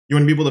You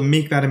want to be able to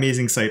make that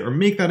amazing site or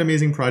make that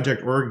amazing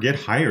project or get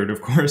hired,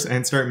 of course,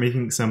 and start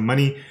making some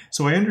money.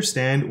 So I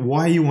understand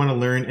why you want to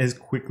learn as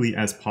quickly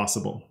as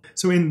possible.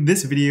 So in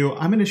this video,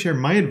 I'm going to share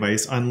my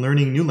advice on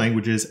learning new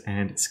languages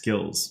and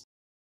skills.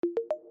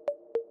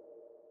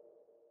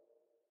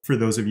 For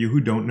those of you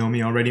who don't know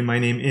me already, my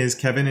name is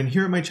Kevin, and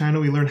here at my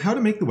channel we learn how to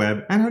make the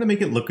web and how to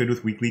make it look good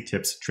with weekly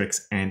tips,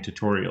 tricks, and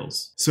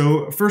tutorials.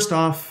 So first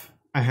off,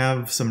 I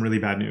have some really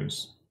bad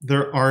news.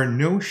 There are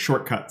no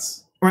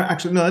shortcuts. Or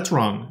actually, no, that's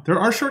wrong. There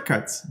are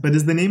shortcuts, but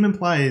as the name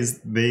implies,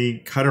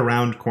 they cut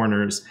around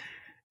corners.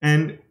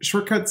 And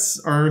shortcuts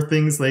are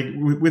things like,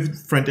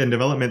 with front-end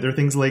development, they're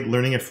things like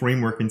learning a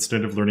framework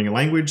instead of learning a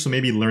language, so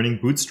maybe learning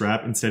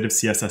Bootstrap instead of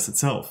CSS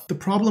itself. The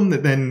problem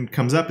that then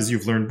comes up is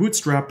you've learned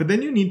Bootstrap, but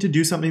then you need to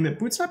do something that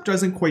Bootstrap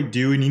doesn't quite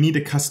do, and you need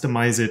to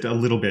customize it a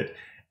little bit.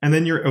 And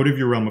then you're out of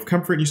your realm of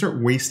comfort and you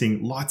start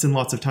wasting lots and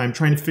lots of time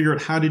trying to figure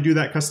out how to do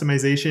that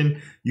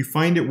customization. You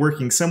find it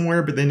working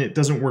somewhere, but then it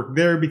doesn't work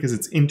there because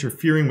it's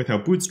interfering with how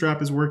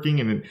Bootstrap is working,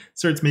 and it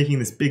starts making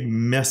this big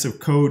mess of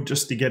code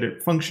just to get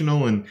it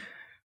functional, and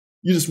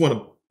you just want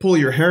to pull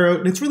your hair out,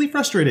 and it's really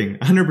frustrating,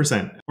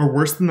 100%. Or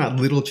worse than that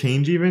little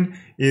change even,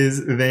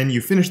 is then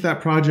you finish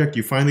that project,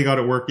 you finally got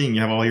it working,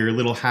 you have all your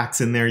little hacks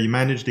in there, you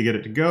manage to get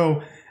it to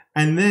go,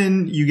 and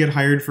then you get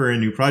hired for a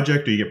new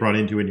project or you get brought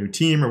into a new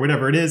team or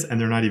whatever it is, and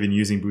they're not even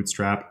using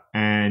Bootstrap,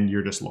 and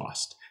you're just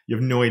lost. You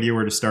have no idea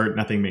where to start,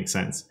 nothing makes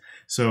sense.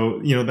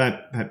 So, you know,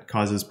 that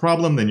causes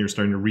problem, then you're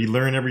starting to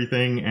relearn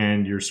everything,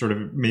 and you're sort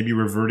of maybe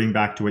reverting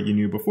back to what you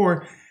knew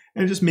before,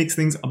 and it just makes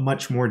things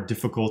much more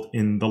difficult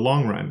in the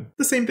long run.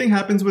 The same thing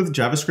happens with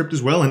JavaScript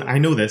as well, and I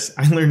know this.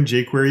 I learned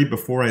jQuery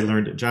before I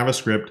learned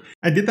JavaScript.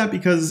 I did that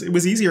because it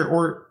was easier,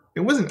 or it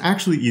wasn't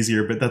actually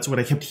easier, but that's what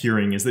I kept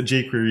hearing, is that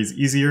jQuery is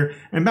easier.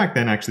 And back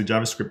then, actually,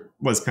 JavaScript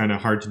was kind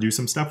of hard to do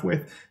some stuff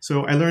with.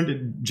 So I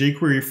learned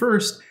jQuery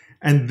first,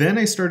 and then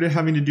I started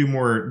having to do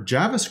more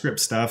JavaScript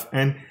stuff,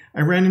 and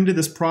I ran into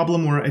this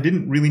problem where I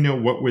didn't really know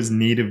what was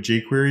native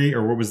jQuery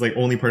or what was like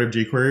only part of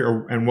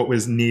jQuery and what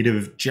was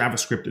native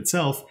JavaScript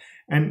itself.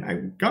 And I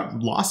got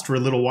lost for a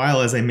little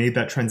while as I made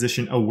that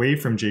transition away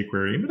from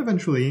jQuery, but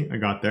eventually I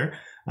got there.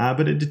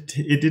 But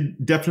it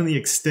did definitely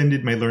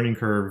extended my learning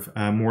curve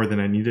more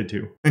than I needed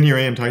to. And here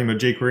I am talking about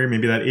jQuery,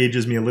 maybe that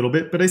ages me a little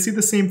bit, but I see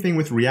the same thing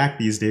with React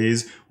these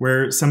days,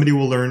 where somebody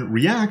will learn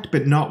React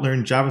but not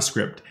learn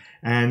JavaScript.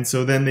 And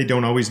so then they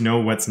don't always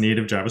know what's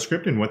native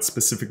JavaScript and what's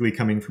specifically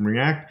coming from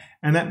React,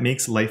 and that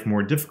makes life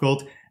more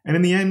difficult. And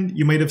in the end,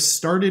 you might have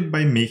started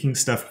by making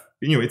stuff,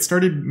 it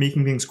started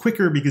making things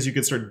quicker because you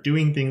could start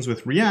doing things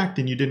with React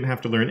and you didn't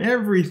have to learn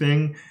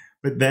everything.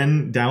 But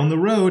then down the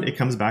road, it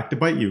comes back to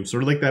bite you.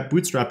 Sort of like that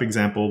Bootstrap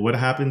example. What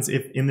happens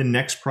if in the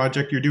next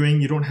project you're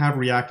doing, you don't have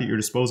React at your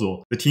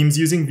disposal? The team's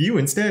using Vue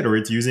instead, or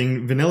it's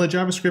using vanilla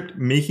JavaScript.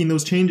 Making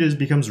those changes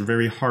becomes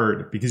very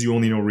hard because you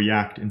only know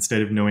React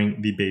instead of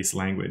knowing the base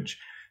language.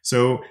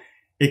 So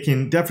it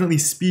can definitely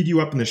speed you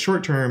up in the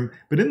short term,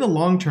 but in the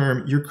long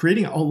term, you're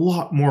creating a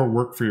lot more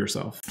work for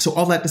yourself. So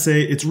all that to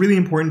say, it's really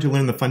important to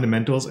learn the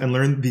fundamentals and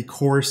learn the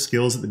core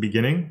skills at the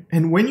beginning.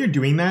 And when you're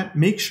doing that,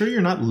 make sure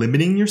you're not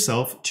limiting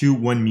yourself to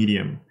one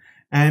medium.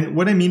 And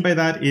what I mean by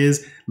that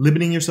is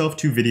limiting yourself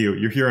to video.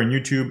 You're here on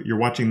YouTube, you're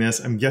watching this.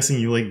 I'm guessing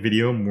you like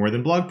video more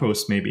than blog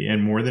posts maybe,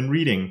 and more than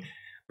reading.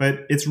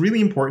 But it's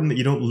really important that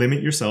you don't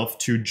limit yourself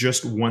to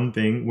just one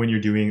thing when you're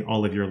doing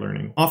all of your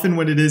learning. Often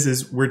what it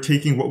is we're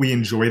taking what we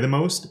enjoy the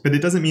most, but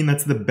it doesn't mean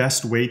that's the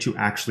best way to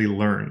actually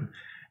learn.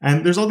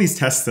 And there's all these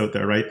tests out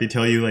there, right? They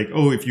tell you like,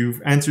 oh, if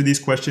you've answered these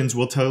questions,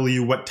 we'll tell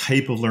you what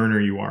type of learner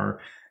you are.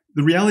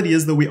 The reality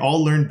is, though, we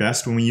all learn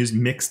best when we use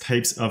mixed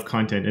types of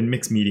content and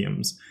mixed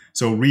mediums.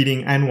 So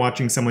reading and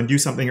watching someone do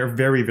something are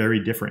very,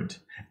 very different.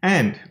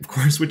 And, of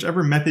course,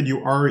 whichever method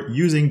you are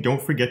using,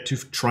 don't forget to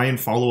try and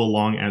follow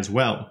along as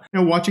well.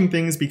 Now, watching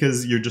things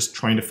because you're just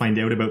trying to find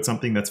out about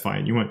something, that's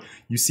fine.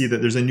 You see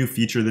that there's a new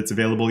feature that's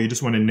available, you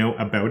just want to know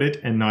about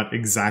it and not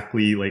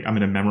exactly like, I'm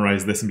going to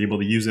memorize this and be able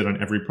to use it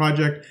on every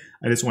project.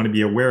 I just want to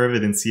be aware of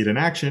it and see it in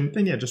action.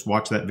 Then yeah, just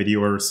watch that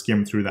video or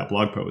skim through that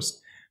blog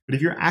post. But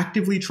if you're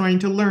actively trying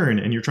to learn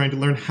and you're trying to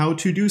learn how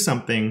to do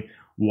something,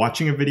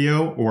 watching a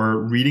video or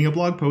reading a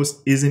blog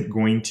post isn't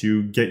going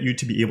to get you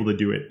to be able to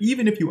do it,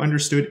 even if you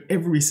understood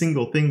every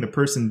single thing the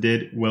person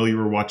did while you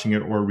were watching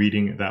it or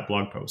reading that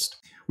blog post.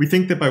 We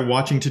think that by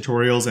watching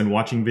tutorials and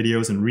watching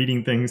videos and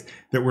reading things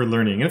that we're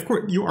learning. And of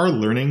course you are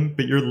learning,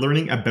 but you're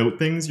learning about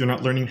things. You're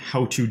not learning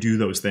how to do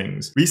those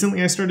things.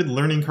 Recently I started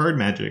learning card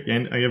magic,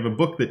 and I have a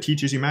book that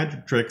teaches you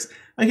magic tricks.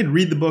 I can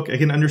read the book, I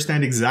can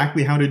understand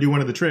exactly how to do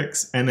one of the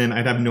tricks, and then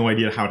I'd have no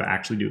idea how to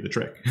actually do the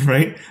trick,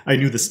 right? I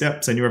knew the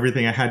steps, I knew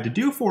everything I had to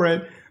do for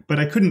it, but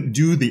I couldn't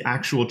do the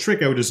actual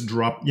trick. I would just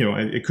drop,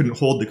 I couldn't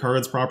hold the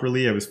cards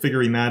properly. I was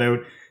figuring that out.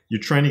 You're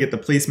trying to get the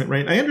placement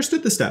right. I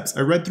understood the steps. I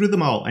read through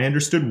them all. I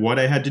understood what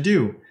I had to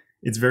do.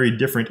 It's very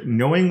different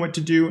knowing what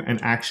to do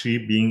and actually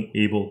being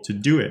able to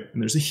do it.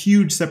 And there's a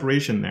huge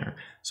separation there.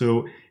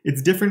 So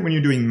it's different when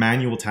you're doing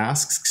manual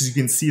tasks because you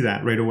can see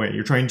that right away.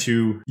 You're trying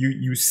to,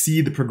 you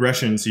see the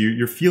progression, so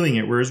you're feeling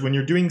it. Whereas when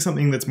you're doing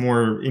something that's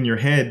more in your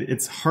head,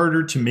 it's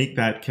harder to make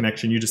that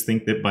connection. You just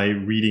think that by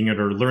reading it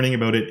or learning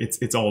about it,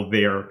 it's all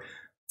there.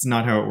 It's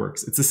not how it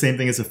works. It's the same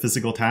thing as a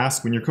physical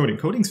task when you're coding.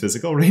 Coding's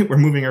physical, right? We're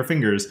moving our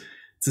fingers.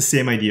 It's the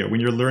same idea. When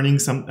you're learning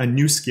a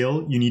new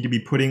skill, you need to be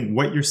putting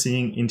what you're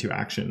seeing into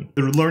action.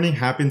 The learning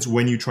happens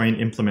when you try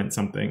and implement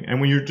something. And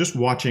when you're just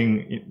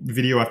watching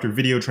video after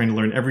video, trying to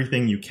learn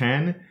everything you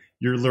can,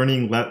 you're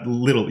learning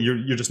little.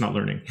 You're just not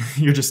learning.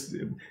 You're just,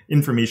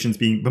 information's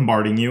being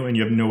bombarding you and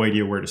you have no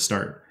idea where to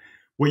start.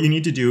 What you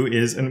need to do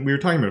is, and we were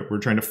talking about, we're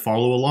trying to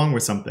follow along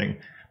with something,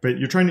 but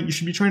you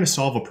should be trying to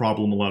solve a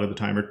problem a lot of the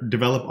time or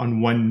develop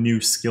on one new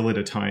skill at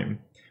a time.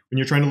 When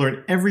you're trying to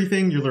learn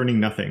everything, you're learning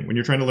nothing. When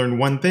you're trying to learn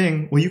one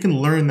thing, well, you can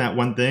learn that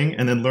one thing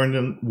and then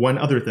learn one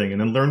other thing and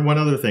then learn one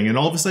other thing. And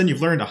all of a sudden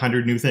you've learned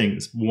 100 new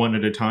things, one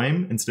at a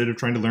time, instead of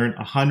trying to learn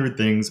 100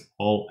 things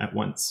all at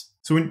once.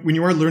 So when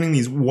you are learning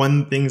these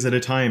one things at a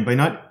time, by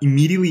not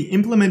immediately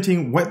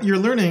implementing what you're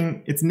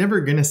learning, it's never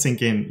going to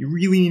sink in. You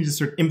really need to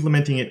start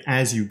implementing it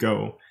as you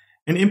go.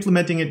 And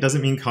implementing it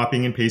doesn't mean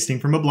copying and pasting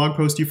from a blog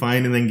post you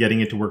find and then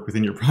getting it to work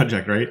within your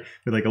project, right?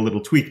 With like a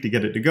little tweak to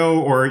get it to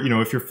go. Or,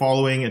 if you're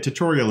following a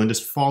tutorial and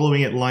just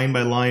following it line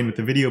by line with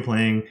the video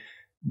playing,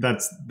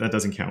 that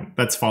doesn't count.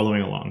 That's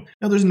following along.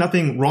 Now, there's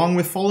nothing wrong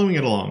with following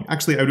it along.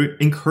 Actually, I would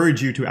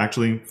encourage you to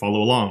actually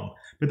follow along.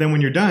 But then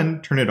when you're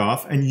done, turn it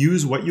off and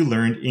use what you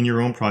learned in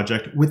your own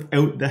project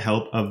without the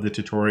help of the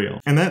tutorial.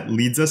 And that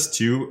leads us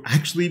to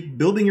actually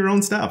building your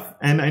own stuff.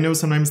 And I know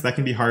sometimes that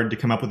can be hard to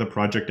come up with a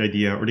project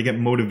idea or to get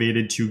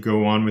motivated to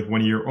go on with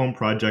one of your own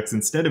projects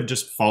instead of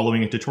just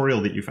following a tutorial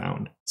that you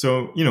found.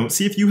 So,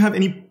 see if you have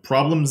any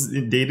problems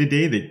day to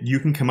day that you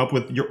can come up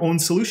with your own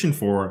solution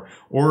for,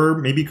 or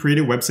maybe create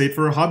a website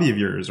for a hobby of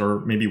yours,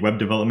 or maybe web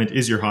development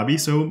is your hobby.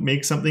 So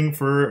make something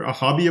for a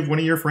hobby of one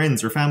of your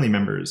friends or family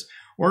members.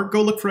 Or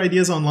go look for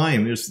ideas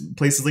online. There's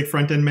places like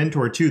Front End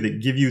Mentor too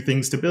that give you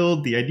things to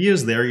build. The idea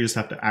is there, you just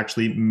have to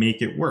actually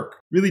make it work.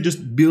 Really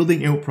just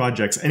building out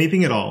projects,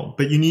 anything at all.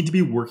 But you need to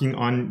be working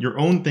on your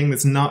own thing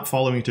that's not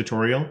following a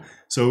tutorial.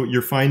 So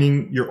you're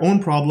finding your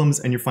own problems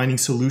and you're finding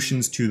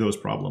solutions to those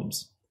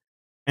problems.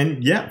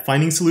 And yeah,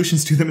 finding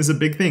solutions to them is a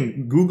big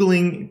thing.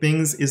 Googling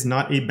things is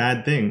not a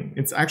bad thing.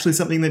 It's actually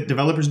something that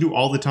developers do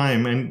all the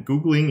time, and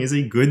Googling is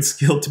a good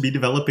skill to be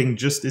developing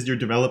just as you're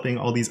developing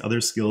all these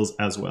other skills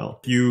as well.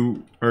 If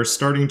you are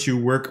starting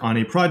to work on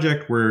a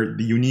project where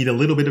you need a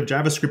little bit of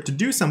JavaScript to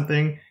do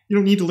something, you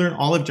don't need to learn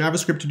all of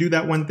JavaScript to do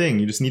that one thing.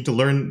 You just need to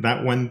learn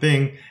that one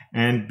thing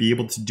and be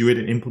able to do it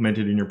and implement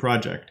it in your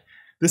project.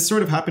 This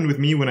sort of happened with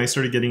me when I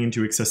started getting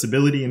into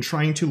accessibility and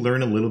trying to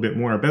learn a little bit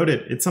more about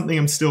it. It's something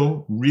I'm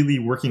still really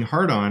working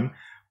hard on,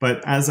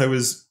 but as I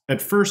was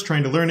at first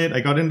trying to learn it, I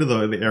got into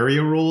the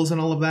area roles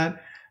and all of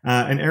that.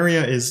 An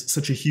area is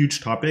such a huge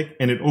topic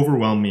and it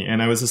overwhelmed me.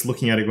 And I was just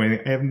looking at it going,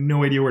 I have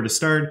no idea where to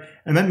start.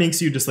 And that makes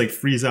you just like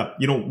freeze up.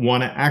 You don't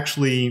want to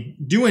actually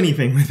do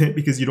anything with it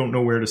because you don't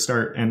know where to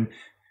start. And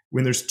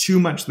when there's too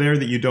much there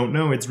that you don't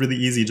know, it's really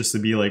easy just to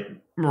be like,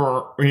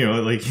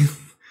 like...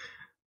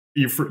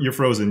 You're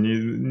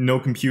frozen, no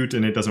compute,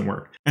 and it doesn't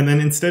work. And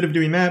then instead of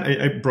doing that,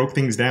 I broke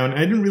things down. I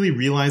didn't really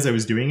realize I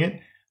was doing it,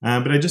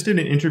 but I just did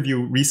an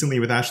interview recently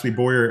with Ashley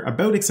Boyer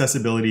about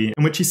accessibility.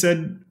 And what she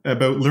said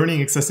about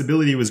learning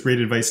accessibility was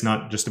great advice,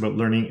 not just about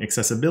learning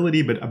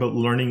accessibility, but about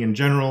learning in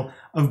general,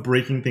 of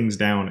breaking things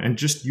down and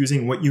just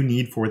using what you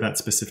need for that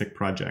specific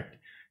project.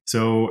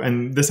 So,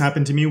 and this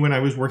happened to me when I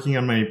was working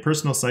on my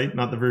personal site,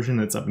 not the version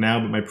that's up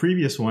now, but my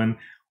previous one,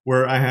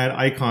 where I had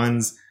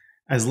icons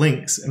as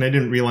links. And I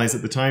didn't realize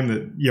at the time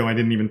that, I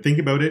didn't even think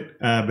about it.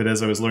 But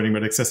as I was learning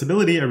about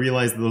accessibility, I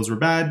realized that those were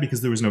bad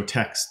because there was no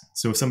text.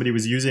 So if somebody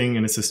was using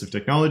an assistive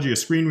technology, a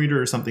screen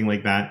reader or something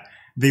like that,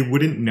 they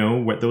wouldn't know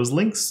what those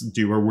links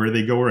do or where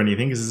they go or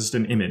anything because it's just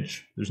an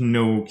image. There's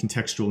no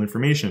contextual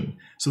information.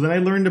 So then I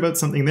learned about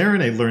something there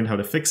and I learned how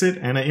to fix it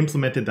and I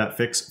implemented that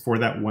fix for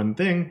that one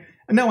thing.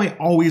 And now I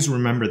always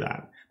remember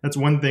that. That's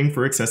one thing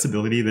for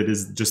accessibility that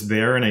is just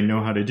there and I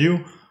know how to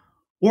do.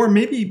 Or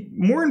maybe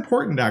more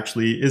important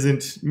actually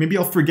maybe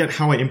I'll forget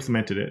how I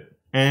implemented it.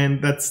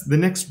 And that's the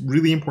next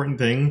really important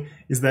thing,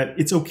 is that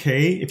it's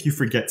okay if you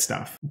forget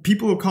stuff.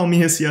 People will call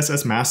me a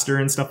CSS master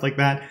and stuff like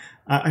that.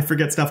 I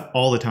forget stuff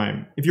all the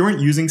time. If you aren't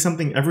using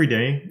something every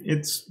day,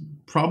 it's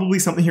probably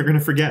something you're going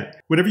to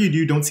forget. Whatever you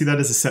do, don't see that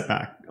as a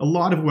setback. A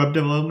lot of web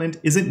development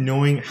isn't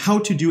knowing how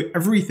to do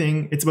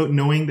everything. It's about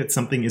knowing that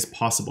something is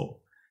possible.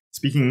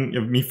 Speaking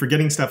of me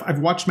forgetting stuff, I've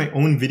watched my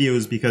own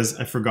videos because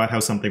I forgot how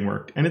something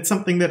worked. And it's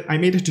something that I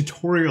made a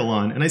tutorial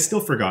on and I still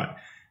forgot.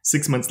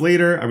 6 months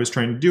later, I was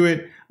trying to do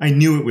it. I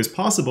knew it was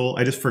possible.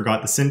 I just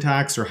forgot the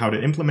syntax or how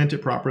to implement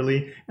it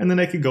properly. And then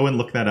I could go and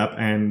look that up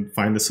and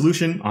find the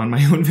solution on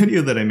my own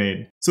video that I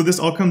made. So this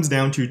all comes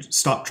down to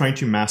stop trying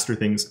to master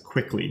things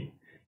quickly.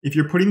 If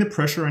you're putting the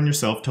pressure on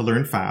yourself to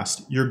learn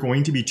fast, you're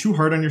going to be too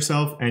hard on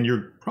yourself and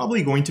you're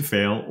probably going to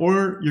fail,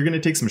 or you're going to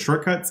take some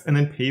shortcuts and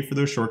then pay for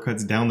those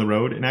shortcuts down the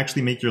road and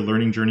actually make your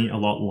learning journey a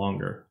lot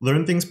longer.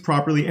 Learn things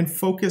properly and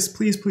focus,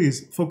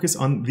 please focus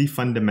on the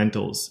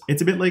fundamentals.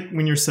 It's a bit like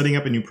when you're setting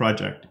up a new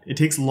project. It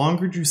takes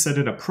longer to set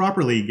it up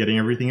properly, getting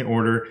everything in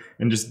order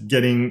and just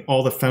getting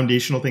all the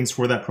foundational things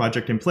for that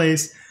project in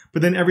place,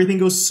 but then everything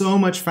goes so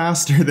much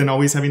faster than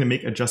always having to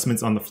make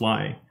adjustments on the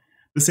fly.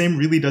 The same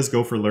really does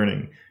go for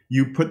learning.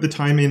 You put the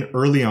time in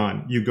early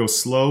on. You go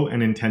slow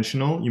and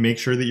intentional. You make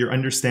sure that you're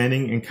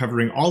understanding and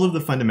covering all of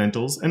the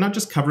fundamentals, and not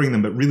just covering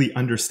them, but really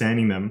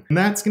understanding them. And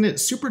that's going to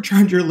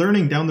supercharge your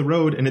learning down the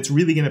road, and it's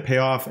really going to pay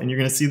off. And you're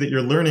going to see that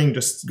your learning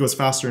just goes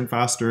faster and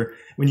faster.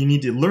 When you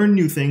need to learn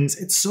new things,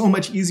 it's so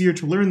much easier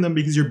to learn them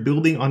because you're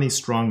building on a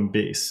strong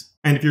base.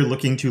 And if you're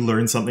looking to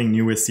learn something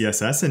new with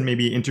CSS and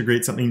maybe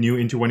integrate something new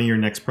into one of your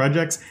next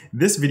projects,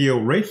 this video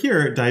right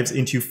here dives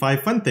into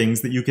 5 fun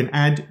things that you can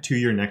add to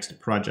your next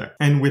project.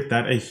 And with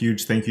that, a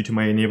huge thank you to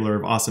my enabler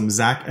of awesome,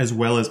 Zach, as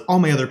well as all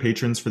my other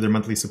patrons for their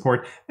monthly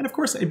support. And of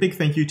course, a big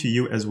thank you to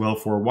you as well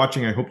for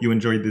watching. I hope you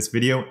enjoyed this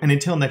video. And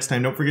until next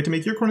time, don't forget to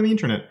make your corner of the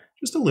internet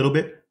just a little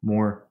bit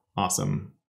more awesome.